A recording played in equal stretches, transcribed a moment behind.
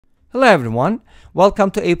Hello everyone, welcome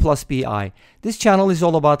to aplusbi. This channel is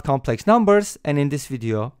all about complex numbers, and in this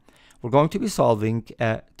video we're going to be solving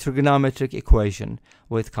a trigonometric equation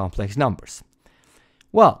with complex numbers.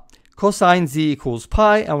 Well, cosine z equals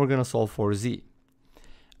pi, and we're going to solve for z.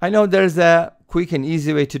 I know there's a quick and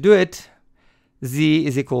easy way to do it. Z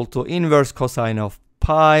is equal to inverse cosine of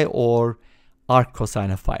pi or arc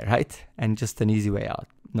cosine of pi, right? And just an easy way out.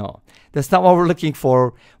 No, that's not what we're looking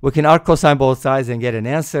for. We can arc cosine both sides and get an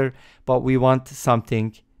answer, but we want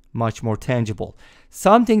something much more tangible.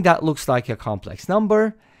 Something that looks like a complex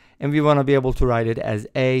number, and we want to be able to write it as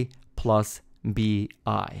a plus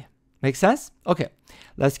bi. Make sense? Okay,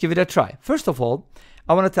 let's give it a try. First of all,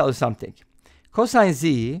 I want to tell you something. Cosine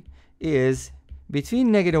z is between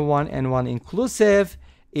 -1 and 1 inclusive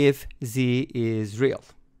if z is real.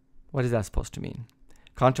 What is that supposed to mean?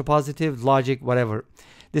 Contrapositive, logic, whatever.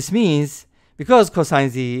 This means because cosine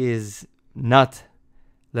z is not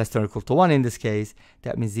less than or equal to 1 in this case,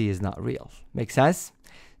 that means z is not real. Make sense?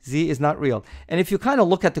 Z is not real. And if you kind of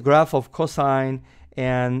look at the graph of cosine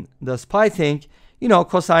and this pi thing, you know,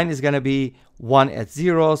 cosine is going to be 1 at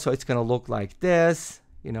 0, so it's going to look like this.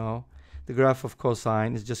 You know, the graph of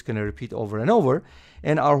cosine is just going to repeat over and over.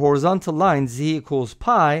 And our horizontal line, z equals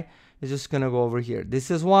pi, is just going to go over here. This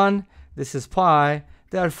is 1, this is pi,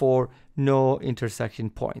 therefore no intersection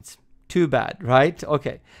points. Too bad, right?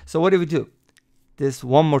 Okay, so what do? This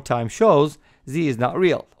one more time shows z is not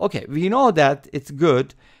real. Okay, we know that it's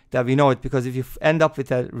good that we know it, because if you end up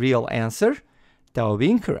with a real answer, that will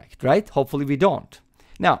be incorrect, right? Hopefully we don't.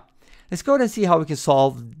 Now, let's go ahead and see how we can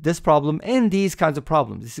solve this problem and these kinds of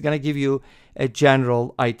problems. This is going to give you a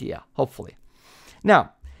general idea, hopefully.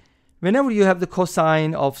 Now, whenever you have the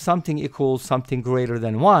cosine of something equals something greater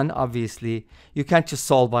than 1, obviously, you can't just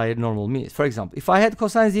solve by normal means. For example, if I had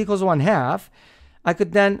cosine z equals 1/2, I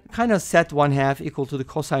could then kind of set 1/2 equal to the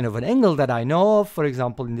cosine of an angle that I know of. For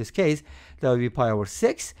example, in this case, that would be pi over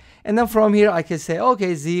 6. And then from here, I can say,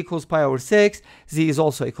 okay, z equals pi over 6. Z is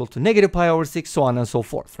also equal to negative pi over 6, so on and so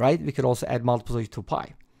forth, right? We could also add multiples to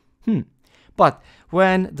pi. But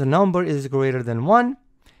when the number is greater than 1,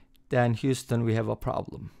 then Houston, we have a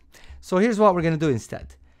problem. So here's what we're going to do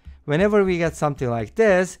instead. Whenever we get something like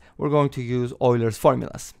this, we're going to use Euler's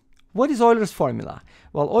formulas. What is Euler's formula?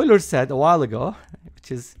 Well, Euler said a while ago,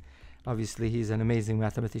 which is obviously he's an amazing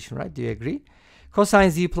mathematician, right? Do you agree? Cosine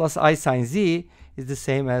z plus I sine z is the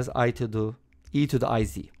same as e to the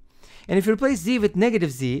iz. And if you replace z with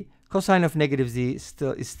negative z, cosine of negative z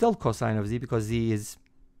is still cosine of z, because z is,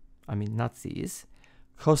 not z is,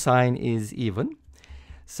 cosine is even.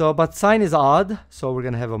 So, but sine is odd, so we're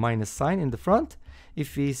going to have a minus sign in the front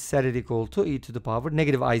if we set it equal to e to the power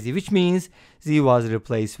negative iz, which means z was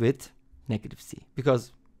replaced with negative z,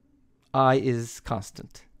 because I is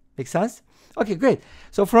constant. Make sense? Okay, great.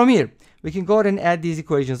 So from here, we can go ahead and add these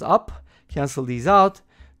equations up, cancel these out.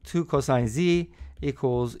 2 cosine z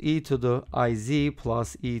equals e to the iz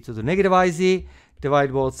plus e to the negative iz.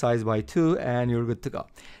 Divide both sides by 2 and you're good to go.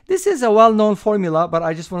 This is a well-known formula, but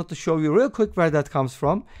I just wanted to show you real quick where that comes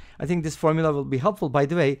from. I think this formula will be helpful. By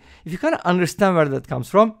the way, if you kind of understand where that comes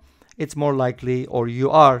from, it's more likely, or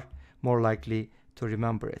you are more likely to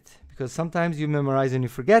remember it. Because sometimes you memorize and you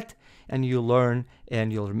forget, and you learn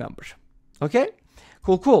and you'll remember. Okay?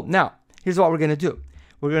 Cool. Now, here's what we're going to do.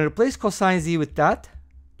 We're going to replace cosine z with that,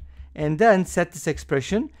 and then set this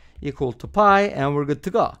expression equal to pi, and we're good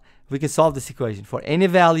to go. We can solve this equation for any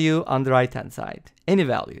value on the right-hand side. Any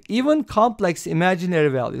value. Even complex imaginary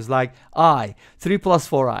values like I, 3 plus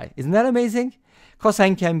 4i. Isn't that amazing?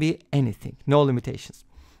 Cosine can be anything. No limitations.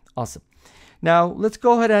 Awesome. Now, let's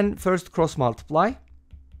go ahead and first cross multiply.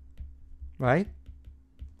 Right?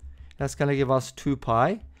 That's going to give us 2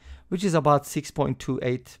 pi, which is about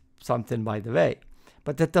 6.28 something, by the way.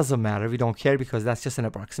 But that doesn't matter. We don't care, because that's just an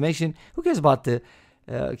approximation. Who cares about the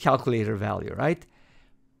calculator value, right?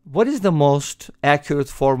 What is the most accurate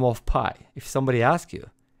form of pi? If somebody asks you,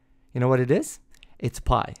 you know what it is? It's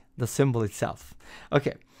pi, the symbol itself.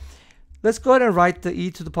 Okay, let's go ahead and write the e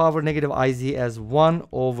to the power negative iz as 1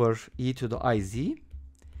 over e to the iz.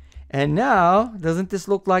 And now, doesn't this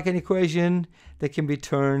look like an equation that can be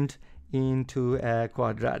turned into a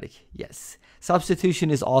quadratic? Yes. Substitution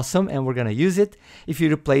is awesome, and we're going to use it. If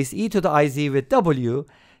you replace e to the iz with w,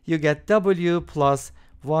 you get w plus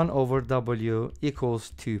 1 over w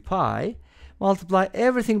equals 2 pi. Multiply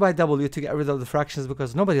everything by w to get rid of the fractions,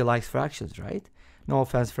 because nobody likes fractions, right? No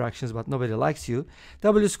offense, fractions, but nobody likes you.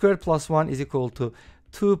 W squared plus 1 is equal to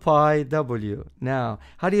 2 pi w. Now,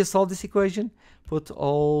 how do you solve this equation? Put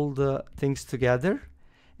all the things together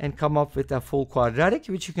and come up with a full quadratic,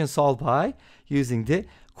 which you can solve by using the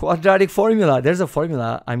Quadratic formula. There's a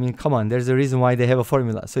formula. I mean, come on. There's a reason why they have a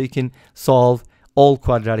formula. So you can solve all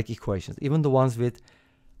quadratic equations, even the ones with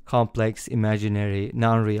complex, imaginary,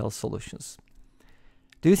 non-real solutions.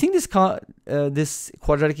 Do you think this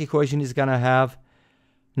quadratic equation is going to have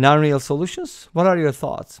non-real solutions? What are your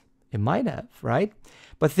thoughts? It might have, right?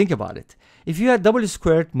 But think about it. If you had w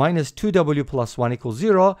squared minus 2w plus 1 equals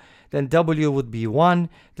 0, then w would be 1,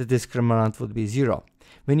 the discriminant would be 0.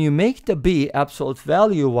 When you make the b absolute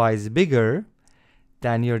value-wise bigger,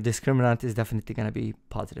 then your discriminant is definitely going to be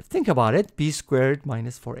positive. Think about it. B squared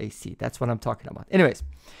minus 4ac. That's what I'm talking about. Anyways,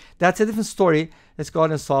 that's a different story. Let's go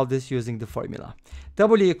ahead and solve this using the formula.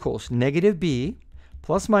 W equals negative b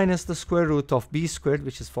plus minus the square root of b squared,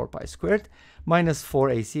 which is 4 pi squared, minus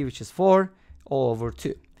 4ac, which is 4, all over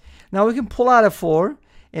 2. Now we can pull out a 4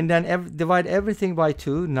 and then divide everything by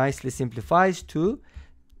 2. Nicely simplifies to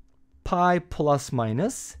pi plus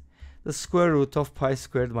minus the square root of pi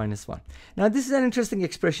squared minus 1. Now this is an interesting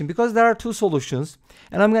expression because there are two solutions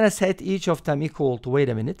and I'm going to set each of them equal to, wait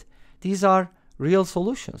a minute, these are real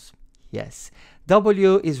solutions. Yes,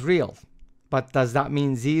 w is real, but does that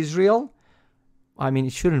mean z is real? I mean,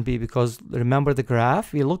 it shouldn't be, because remember the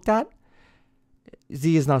graph we looked at?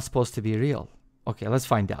 Z is not supposed to be real. Okay, let's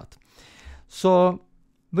find out. So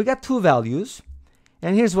we got two values,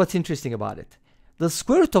 and here's what's interesting about it. The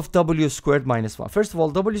square root of w squared minus 1. First of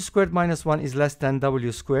all, w squared minus 1 is less than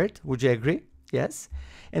w squared. Would you agree? Yes.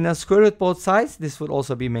 And then square root both sides. This would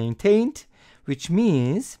also be maintained, which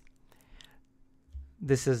means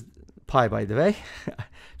this is pi, by the way.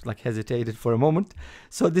 Like hesitated for a moment.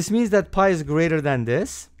 So this means that pi is greater than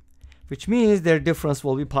this, which means their difference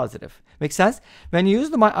will be positive. Make sense? When you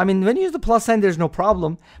use the when you use the plus sign, there's no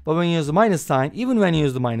problem. But when you use the minus sign, even when you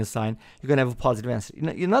use the minus sign, you're going to have a positive answer.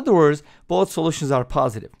 In other words, both solutions are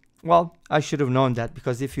positive. Well, I should have known that,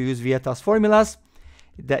 because if you use Vieta's formulas,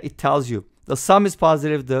 it tells you the sum is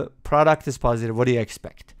positive, the product is positive. What do you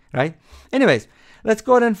expect, right? Anyways, let's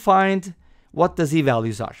go ahead and find what the z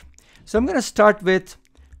values are. So I'm going to start with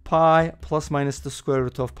pi plus minus the square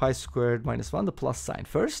root of pi squared minus 1, the plus sign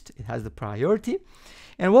first. It has the priority.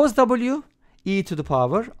 And what was w? E to the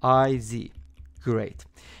power iz. Great.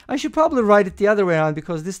 I should probably write it the other way around,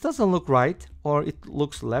 because this doesn't look right, or it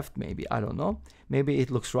looks left maybe. I don't know. Maybe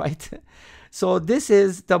it looks right. So this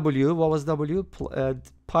is w. What was w?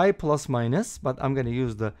 Pi plus minus, but I'm going to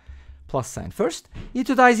use the plus sign first. E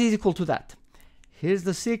to the iz is equal to that. Here's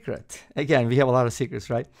the secret. Again, we have a lot of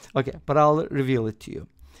secrets, right? Okay, but I'll reveal it to you.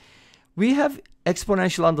 We have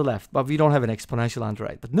exponential on the left, but we don't have an exponential on the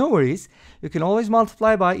right. But no worries. You can always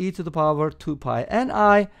multiply by e to the power 2 pi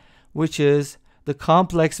ni, which is the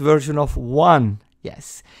complex version of 1.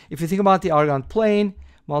 Yes. If you think about the Argand plane,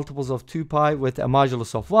 multiples of 2 pi with a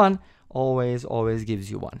modulus of 1 always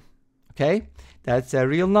gives you 1. Okay? That's a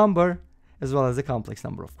real number as well as a complex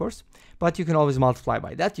number, of course. But you can always multiply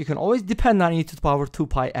by that. You can always depend on e to the power 2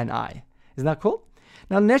 pi ni. Isn't that cool?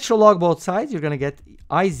 Now, natural log both sides, you're going to get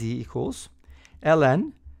iz equals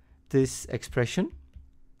ln, this expression,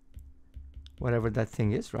 whatever that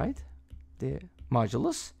thing is, right? The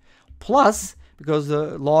modulus, plus, because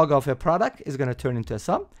the log of a product is going to turn into a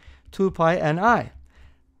sum, 2 pi ni.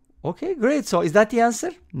 Okay, great. So is that the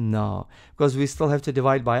answer? No, because we still have to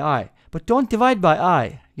divide by I. But don't divide by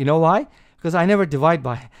I. You know why? Because I never divide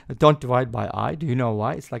by, don't divide by I. Do you know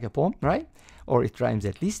why? It's like a poem, right? Or it rhymes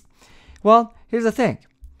at least. Well, here's the thing.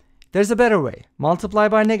 There's a better way. Multiply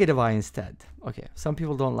by negative I instead. Okay, some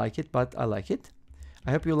people don't like it, but I like it.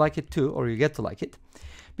 I hope you like it too, or you get to like it.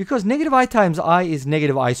 Because negative I times I is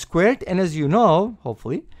negative I squared. And as you know,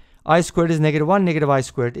 hopefully, I squared is negative 1. Negative I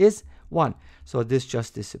squared is 1. So this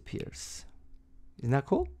just disappears. Isn't that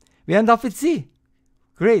cool? We end up with z.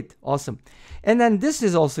 Great. Awesome. And then this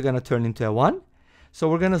is also going to turn into a 1. So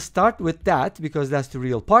we're going to start with that, because that's the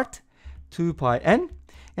real part. 2 pi n.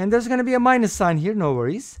 And there's going to be a minus sign here. No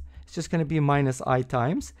worries. It's just going to be minus I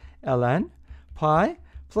times ln pi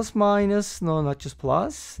plus minus. No, not just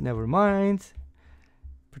plus. Never mind.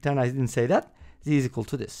 Pretend I didn't say that. Z is equal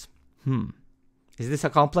to this. Is this a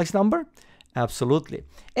complex number? Absolutely.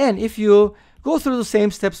 And if you go through the same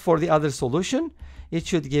steps for the other solution, it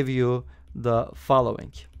should give you the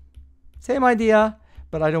following. Same idea,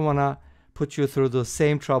 but I don't want to put you through the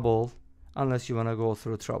same trouble unless you want to go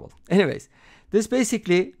through trouble. Anyways, this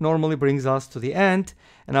basically normally brings us to the end,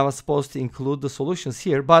 and I was supposed to include the solutions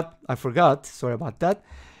here, but I forgot. Sorry about that.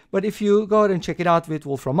 But if you go ahead and check it out with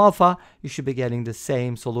Wolfram Alpha, you should be getting the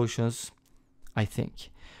same solutions, I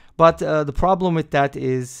think. But the problem with that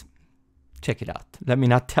is, check it out. Let me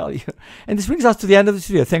not tell you. And this brings us to the end of this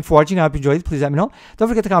video. Thanks for watching. I hope you enjoyed it. Please let me know. Don't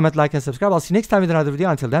forget to comment, like, and subscribe. I'll see you next time with another video.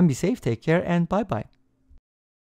 Until then, be safe, take care, and bye-bye.